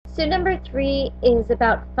So number 3 is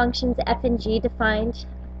about functions f and g defined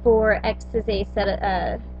for x is a set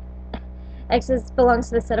of belongs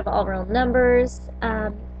to the set of all real numbers,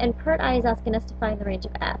 and part I is asking us to find the range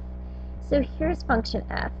of f. So here's function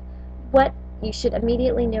f. What you should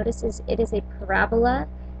immediately notice is it is a parabola.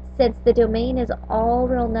 Since the domain is all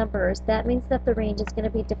real numbers, that means that the range is going to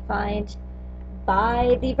be defined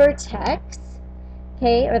by the vertex,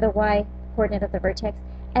 okay, or the y coordinate of the vertex.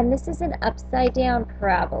 And this is an upside down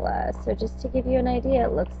parabola. So just to give you an idea,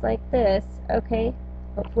 it looks like this, okay?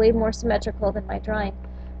 Hopefully more symmetrical than my drawing,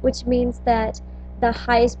 which means that the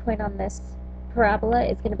highest point on this parabola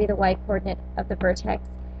is going to be the y coordinate of the vertex,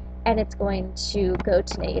 and it's going to go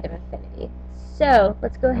to negative infinity. So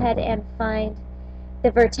let's go ahead and find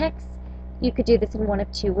the vertex. You could do this in one of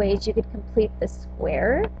two ways. You could complete the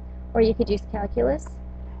square, or you could use calculus.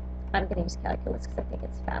 I'm going to use calculus because I think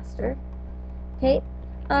it's faster. Okay,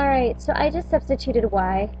 alright, so I just substituted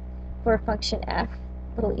y for function f,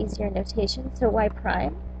 a little easier notation. So y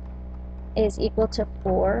prime is equal to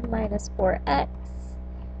 4 minus 4x.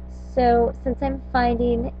 So since I'm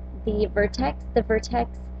finding the vertex, the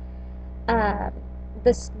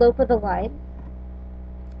slope of the line,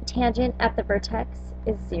 tangent at the vertex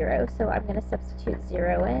is 0, so I'm going to substitute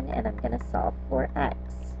 0 in, and I'm going to solve for x.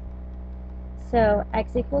 So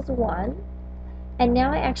x equals 1, and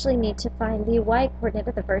now I actually need to find the y coordinate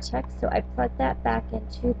of the vertex, so I plug that back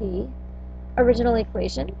into the original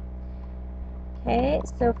equation. Okay,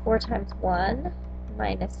 so 4 times 1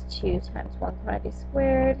 minus 2 times 1 quantity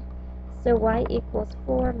squared, so y equals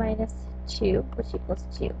 4 minus 2, which equals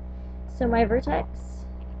 2. So my vertex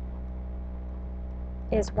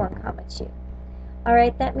is 1, 2.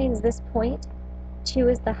 Alright, that means this point, 2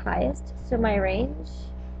 is the highest, so my range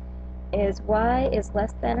is y is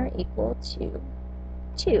less than or equal to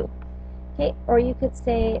 2. Okay, or you could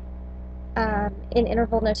say in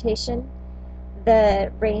interval notation,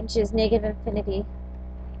 the range is negative infinity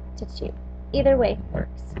to 2. Either way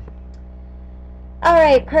works.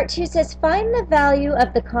 Alright, part 2 says find the value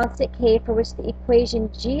of the constant k for which the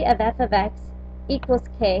equation g of f of x equals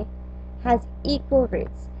k has equal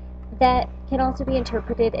roots. That can also be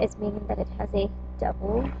interpreted as meaning that it has a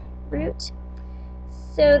double root.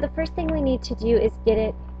 So the first thing we need to do is get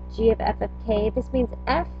it g of f of k. This means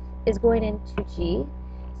f is going into g.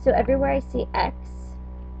 So everywhere I see x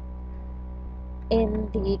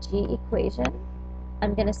in the g equation,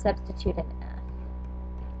 I'm going to substitute an f.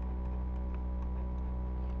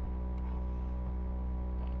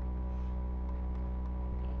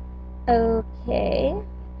 Okay,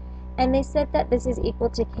 and they said that this is equal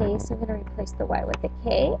to k, so I'm going to replace the y with the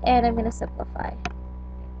k, and I'm going to simplify.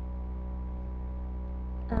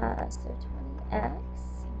 So 20x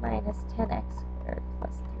minus 10x squared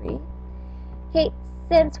plus 3. Okay,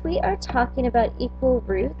 since we are talking about equal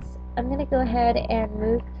roots, I'm going to go ahead and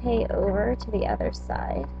move k over to the other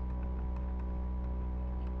side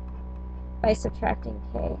by subtracting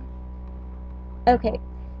k. Okay,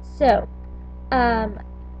 so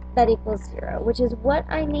that equals 0, which is what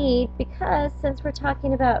I need because since we're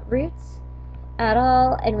talking about roots at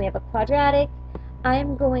all and we have a quadratic,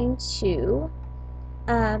 I'm going to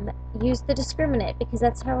use the discriminant because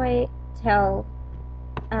that's how I tell,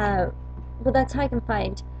 well, that's how I can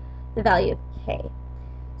find the value of k.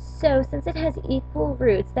 So since it has equal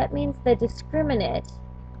roots, that means the discriminant,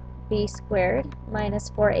 b squared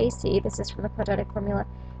minus 4ac, this is from the quadratic formula,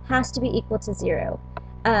 has to be equal to 0.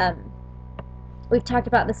 We've talked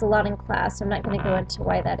about this a lot in class, so I'm not going to go into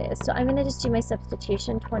why that is. So I'm going to just do my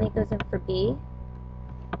substitution. 20 goes in for b.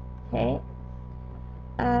 Okay.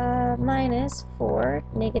 Minus 4,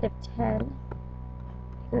 negative 10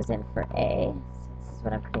 goes in for a. So this is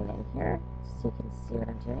what I'm putting in here, so you can see what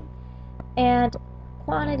I'm doing. And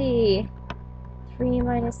quantity, 3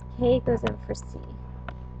 minus k goes in for c.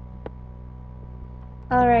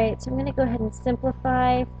 Alright, so I'm going to go ahead and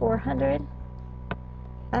simplify 400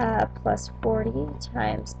 plus 40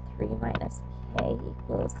 times 3 minus k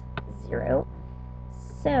equals 0.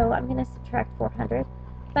 So I'm going to subtract 400.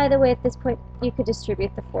 By the way, at this point, you could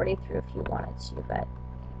distribute the 40 through if you wanted to, but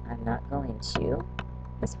I'm not going to.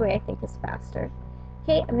 This way I think is faster.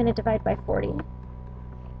 Okay, I'm going to divide by 40.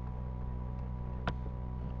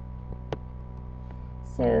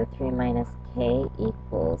 So 3 minus k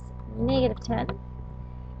equals negative 10.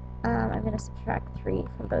 I'm going to subtract 3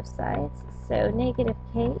 from both sides. So negative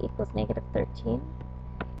k equals negative 13.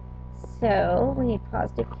 So we need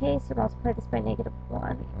positive k, so multiply this by negative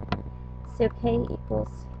 1. So k equals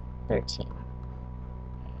 13.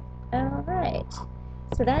 Alright,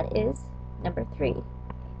 so that is number 3.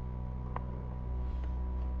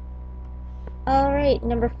 Alright,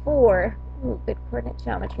 number 4. Ooh, good coordinate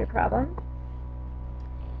geometry problem.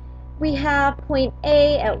 We have point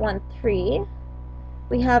A at 1, 3.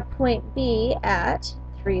 We have point B at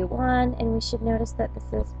 3, 1, and we should notice that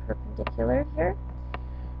this is perpendicular here.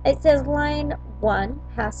 It says line 1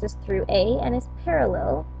 passes through A and is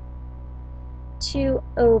parallel to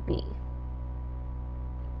OB.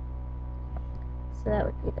 So that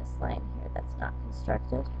would be this line here that's not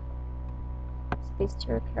constructed. So these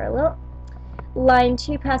two are parallel. Line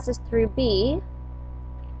 2 passes through B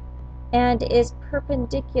and is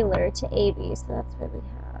perpendicular to AB, so that's why we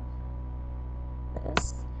have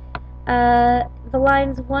this. The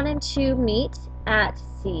lines 1 and 2 meet at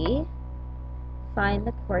C. Find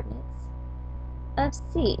the coordinates of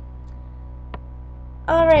C.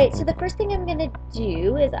 Alright, so the first thing I'm going to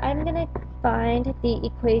do is I'm going to find the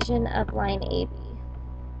equation of line AB.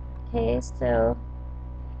 Okay, so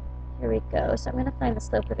here we go. So I'm going to find the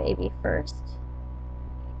slope of AB first.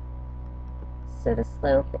 So the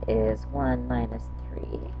slope is 1 minus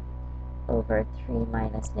 3 over 3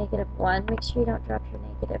 minus negative 1. Make sure you don't drop your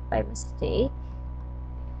negative by mistake.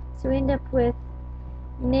 So we end up with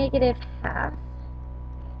negative half.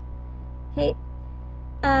 Okay.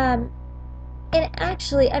 And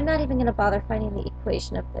actually, I'm not even going to bother finding the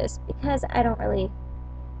equation of this because I don't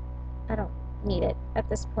need it at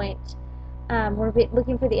this point. We're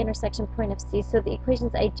looking for the intersection point of C, so the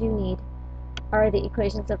equations I do need are the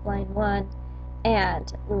equations of line 1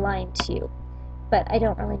 and line 2. But I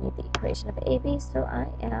don't really need the equation of AB, so I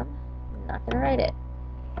am not going to write it.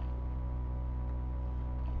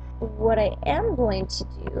 What I am going to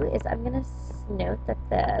do is I'm going to note that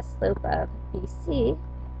the slope of BC,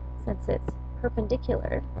 since it's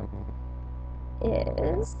perpendicular,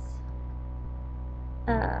 is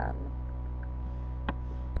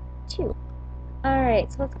 2.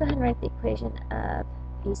 Alright, so let's go ahead and write the equation of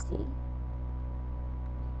BC.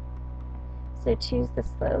 So 2 is the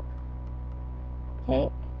slope.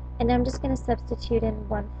 Okay, and now I'm just going to substitute in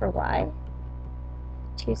 1 for y.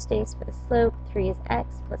 2 stays for the slope, 3 is x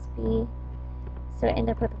plus b. So I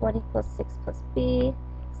end up with 1 equals 6 plus b.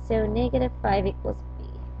 So negative 5 equals b.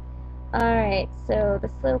 Alright, so the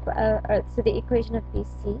slope of, so the equation of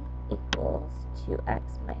BC equals 2x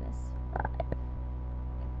minus 5.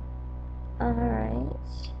 Alright.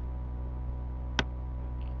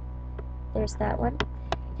 There's that one.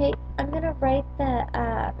 Okay, I'm going to write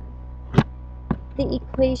the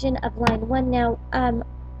equation of line 1. Now,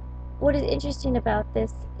 what is interesting about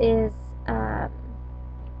this is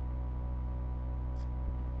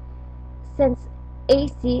since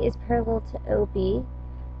AC is parallel to OB,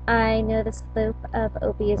 I know the slope of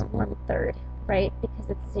OB is 1/3, right? Because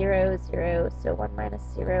it's 0, 0, so 1 minus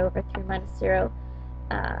 0 over 3 minus 0.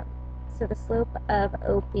 So the slope of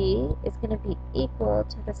OB is going to be equal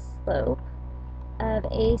to the slope of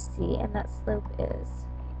AC, and that slope is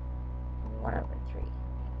 1 over 3.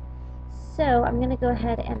 So I'm going to go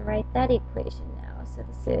ahead and write that equation now. So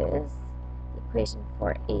this is the equation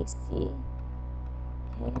for AC. Okay,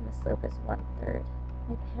 and the slope is 1/3.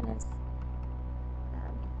 My pen is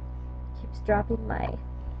keeps dropping my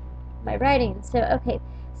writing. So okay,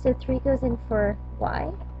 so 3 goes in for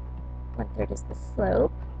y. 1/3 is the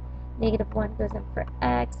slope. Negative 1 goes in for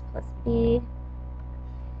x plus b.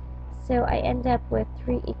 So I end up with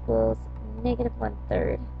 3 equals negative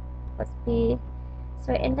 1/3 plus b.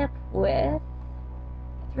 So I end up with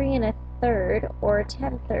 3 1/3, or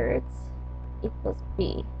 10/3, equals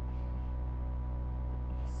b.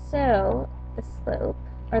 So the slope,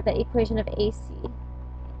 or the equation of AC,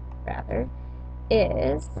 rather,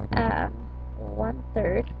 is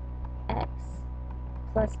 1/3 x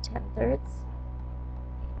plus 10/3.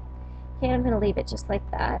 Okay, I'm going to leave it just like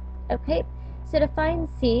that. Okay, so to find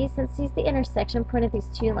C, since C is the intersection point of these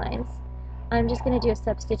two lines, I'm just going to do a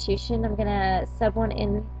substitution. I'm going to sub one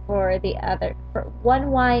in for the other, for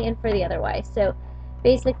one y in for the other y. So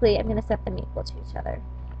basically, I'm going to set them equal to each other.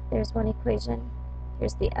 There's one equation.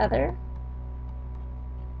 Here's the other.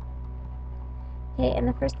 Okay, and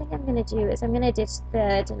the first thing I'm going to do is I'm going to ditch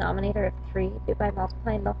the denominator of 3 by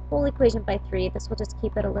multiplying the whole equation by 3. This will just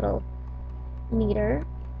keep it a little neater.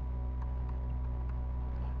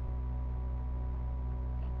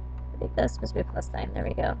 I think that's supposed to be plus 9. There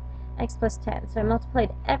we go. X plus 10. So I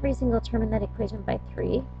multiplied every single term in that equation by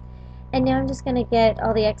 3. And now I'm just going to get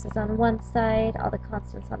all the x's on one side, all the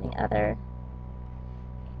constants on the other.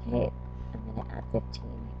 Okay, I'm going to add 15.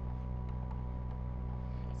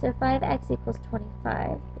 So 5x equals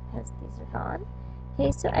 25 because these are gone.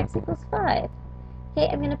 Okay, so x equals 5. Okay,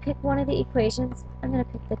 I'm going to pick one of the equations. I'm going to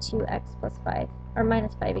pick the 2x plus 5, or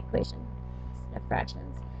minus 5 equation of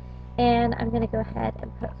fractions. And I'm going to go ahead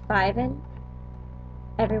and put 5 in.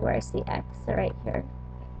 everywhere I see x, so right here.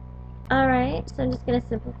 Alright, so I'm just going to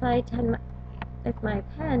simplify 10 if my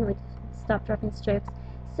pen would stop dropping strokes.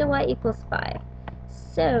 So y equals 5.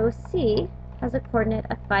 So C has a coordinate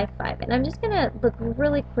of 5, 5. And I'm just going to look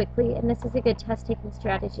really quickly, and this is a good test-taking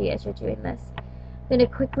strategy as you're doing this. I'm going to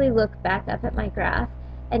quickly look back up at my graph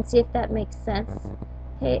and see if that makes sense.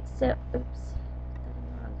 Okay, so, oops, got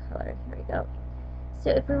the wrong color. Here we go. So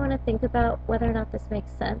if we want to think about whether or not this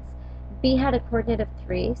makes sense, B had a coordinate of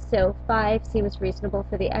 3, so 5, C was reasonable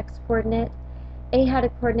for the x coordinate. A had a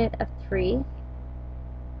coordinate of 3.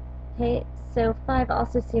 Okay, so 5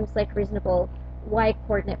 also seems like reasonable y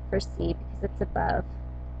coordinate for C because it's above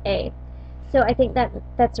A. So I think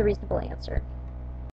that's a reasonable answer.